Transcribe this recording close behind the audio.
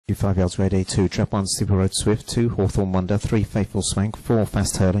5 yards ready, 2 trap 1 Steeple RD SWIFT, 2 Hawthorn Wonder, 3 FAITHFUL SWANK, 4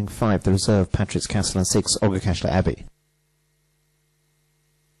 FAST HURLING, 5 the reserve AUGHACASLA and 6 AUGHACASLA ABBEY.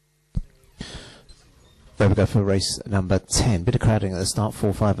 There we go for race number 10. Bit of crowding at the start.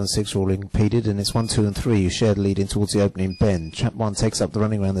 4, 5 and 6 are all impeded, and it's 1, 2 and 3 who share the lead in towards the opening bend. Trap 1 takes up the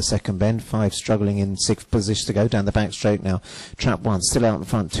running around the second bend. 5 struggling in 6th position to go down the back straight now. Trap 1 still out in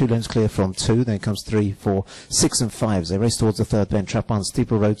front. 2 lengths clear from 2. Then comes 3, 4, 6 and 5 as they race towards the third bend. Trap 1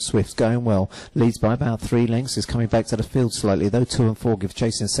 Steeple RD SWIFT going well. Leads by about 3 lengths. Is coming back to the field slightly though. 2 and 4 give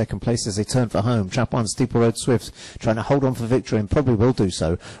chase in second place as they turn for home. Trap 1 Steeple RD SWIFT trying to hold on for victory and probably will do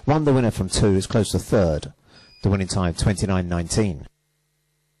so. 1 the winner from 2 is close to third. The winning time 29.19.